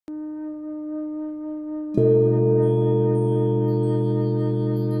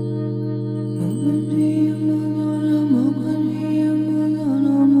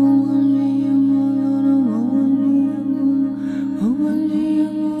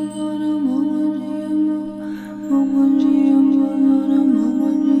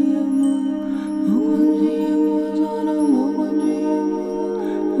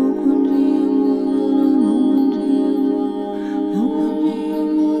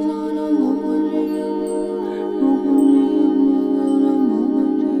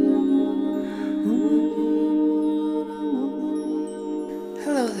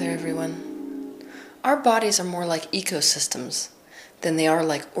Hello there, everyone. Our bodies are more like ecosystems than they are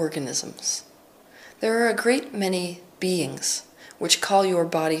like organisms. There are a great many beings which call your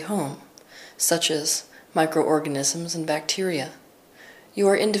body home, such as microorganisms and bacteria. You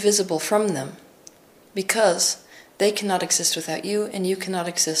are indivisible from them because they cannot exist without you and you cannot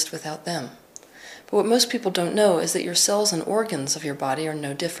exist without them. But what most people don't know is that your cells and organs of your body are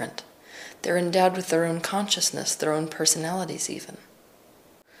no different. They're endowed with their own consciousness, their own personalities even.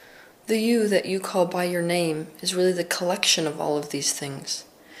 The you that you call by your name is really the collection of all of these things.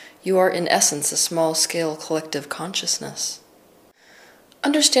 You are in essence a small-scale collective consciousness.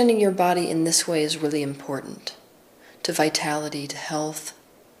 Understanding your body in this way is really important to vitality, to health,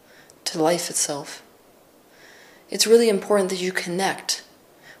 to life itself. It's really important that you connect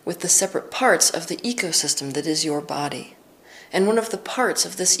with the separate parts of the ecosystem that is your body. And one of the parts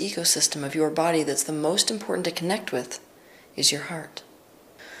of this ecosystem of your body that's the most important to connect with is your heart.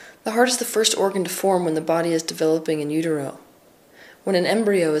 The heart is the first organ to form when the body is developing in utero. When an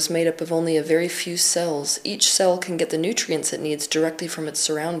embryo is made up of only a very few cells, each cell can get the nutrients it needs directly from its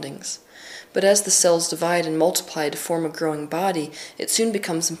surroundings. But as the cells divide and multiply to form a growing body, it soon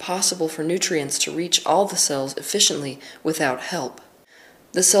becomes impossible for nutrients to reach all the cells efficiently without help.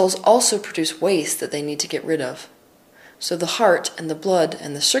 The cells also produce waste that they need to get rid of. So the heart and the blood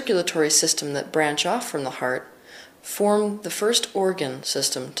and the circulatory system that branch off from the heart form the first organ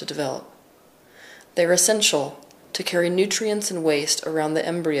system to develop. They are essential to carry nutrients and waste around the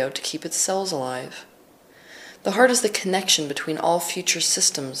embryo to keep its cells alive. The heart is the connection between all future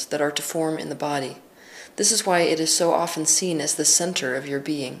systems that are to form in the body. This is why it is so often seen as the center of your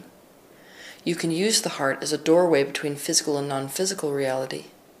being. You can use the heart as a doorway between physical and non-physical reality.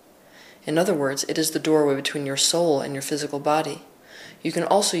 In other words, it is the doorway between your soul and your physical body. You can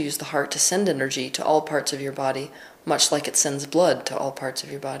also use the heart to send energy to all parts of your body, much like it sends blood to all parts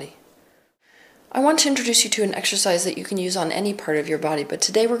of your body. I want to introduce you to an exercise that you can use on any part of your body, but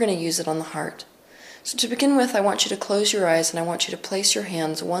today we're going to use it on the heart. So to begin with, I want you to close your eyes and I want you to place your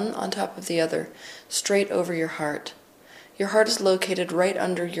hands one on top of the other, straight over your heart. Your heart is located right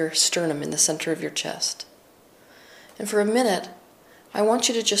under your sternum in the center of your chest. And for a minute, I want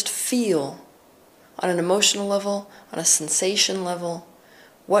you to just feel, on an emotional level, on a sensation level,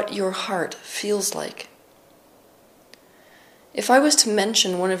 what your heart feels like. If I was to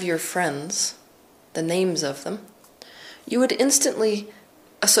mention one of your friends, the names of them, you would instantly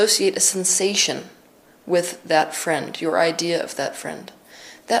associate a sensation with that friend, your idea of that friend.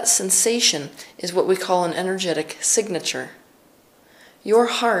 That sensation is what we call an energetic signature. Your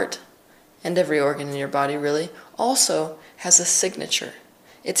heart, and every organ in your body really, also has a signature.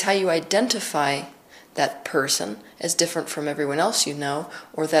 It's how you identify that person as different from everyone else you know,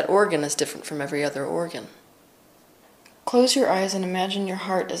 or that organ as different from every other organ. Close your eyes and imagine your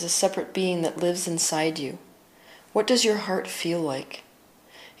heart as a separate being that lives inside you. What does your heart feel like?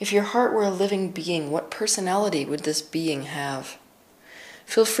 If your heart were a living being, what personality would this being have?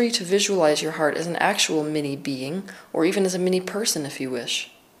 Feel free to visualize your heart as an actual mini being, or even as a mini person if you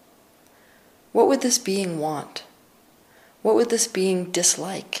wish. What would this being want? What would this being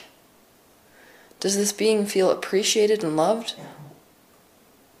dislike? Does this being feel appreciated and loved?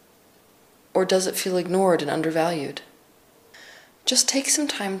 Or does it feel ignored and undervalued? Just take some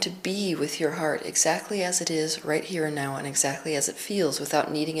time to be with your heart exactly as it is right here and now and exactly as it feels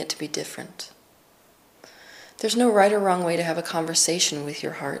without needing it to be different. There's no right or wrong way to have a conversation with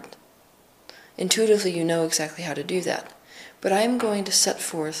your heart. Intuitively you know exactly how to do that, but I am going to set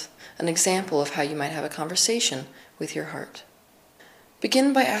forth an example of how you might have a conversation with your heart.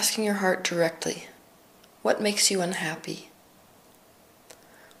 Begin by asking your heart directly, what makes you unhappy?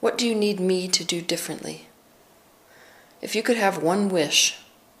 What do you need me to do differently? If you could have one wish,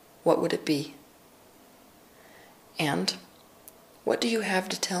 what would it be? And what do you have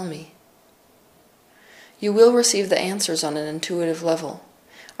to tell me? You will receive the answers on an intuitive level.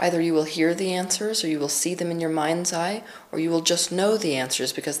 Either you will hear the answers, or you will see them in your mind's eye, or you will just know the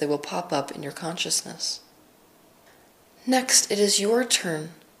answers because they will pop up in your consciousness. Next, it is your turn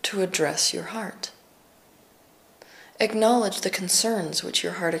to address your heart. Acknowledge the concerns which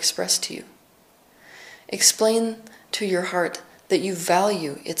your heart expressed to you. Explain to your heart that you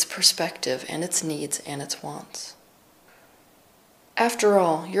value its perspective and its needs and its wants. After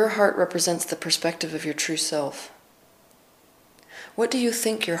all, your heart represents the perspective of your true self. What do you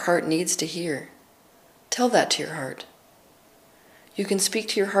think your heart needs to hear? Tell that to your heart. You can speak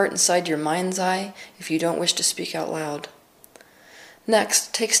to your heart inside your mind's eye if you don't wish to speak out loud.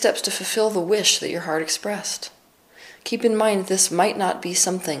 Next, take steps to fulfill the wish that your heart expressed. Keep in mind this might not be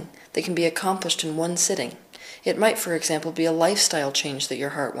something that can be accomplished in one sitting. It might, for example, be a lifestyle change that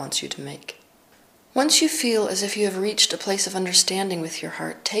your heart wants you to make. Once you feel as if you have reached a place of understanding with your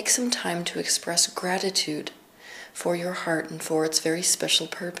heart, take some time to express gratitude for your heart and for its very special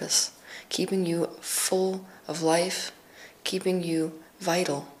purpose, keeping you full of life, keeping you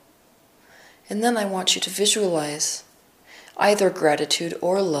vital. And then I want you to visualize either gratitude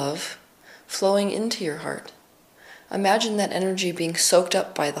or love flowing into your heart. Imagine that energy being soaked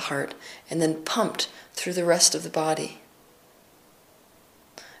up by the heart and then pumped through the rest of the body.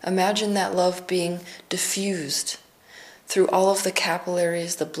 Imagine that love being diffused through all of the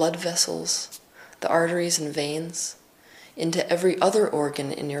capillaries, the blood vessels, the arteries and veins, into every other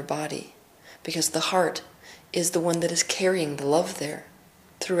organ in your body, because the heart is the one that is carrying the love there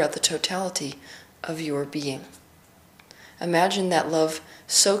throughout the totality of your being. Imagine that love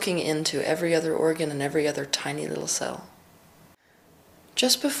soaking into every other organ and every other tiny little cell.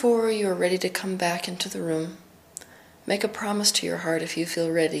 Just before you are ready to come back into the room, make a promise to your heart, if you feel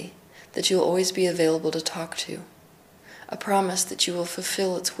ready, that you will always be available to talk to. A promise that you will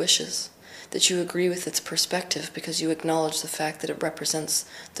fulfill its wishes, that you agree with its perspective because you acknowledge the fact that it represents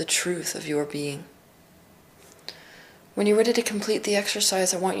the truth of your being. When you're ready to complete the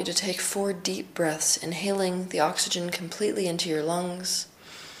exercise, I want you to take 4 deep breaths, inhaling the oxygen completely into your lungs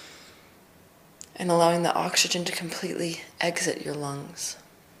and allowing the oxygen to completely exit your lungs.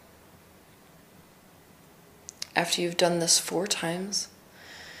 After you've done this 4 times,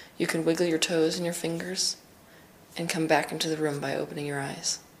 you can wiggle your toes and your fingers and come back into the room by opening your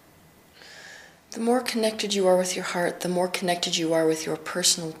eyes. The more connected you are with your heart, the more connected you are with your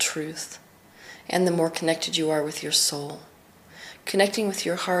personal truth, and the more connected you are with your soul. Connecting with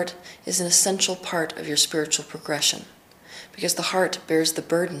your heart is an essential part of your spiritual progression, because the heart bears the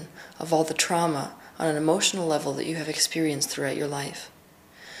burden of all the trauma on an emotional level that you have experienced throughout your life.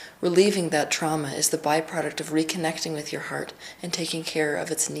 Relieving that trauma is the byproduct of reconnecting with your heart and taking care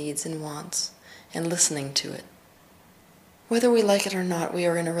of its needs and wants, and listening to it. Whether we like it or not, we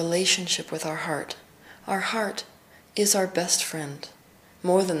are in a relationship with our heart. Our heart is our best friend.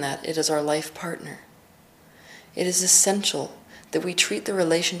 More than that, it is our life partner. It is essential that we treat the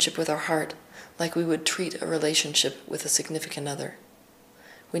relationship with our heart like we would treat a relationship with a significant other.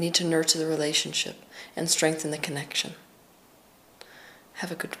 We need to nurture the relationship and strengthen the connection.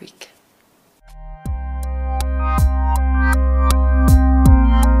 Have a good week.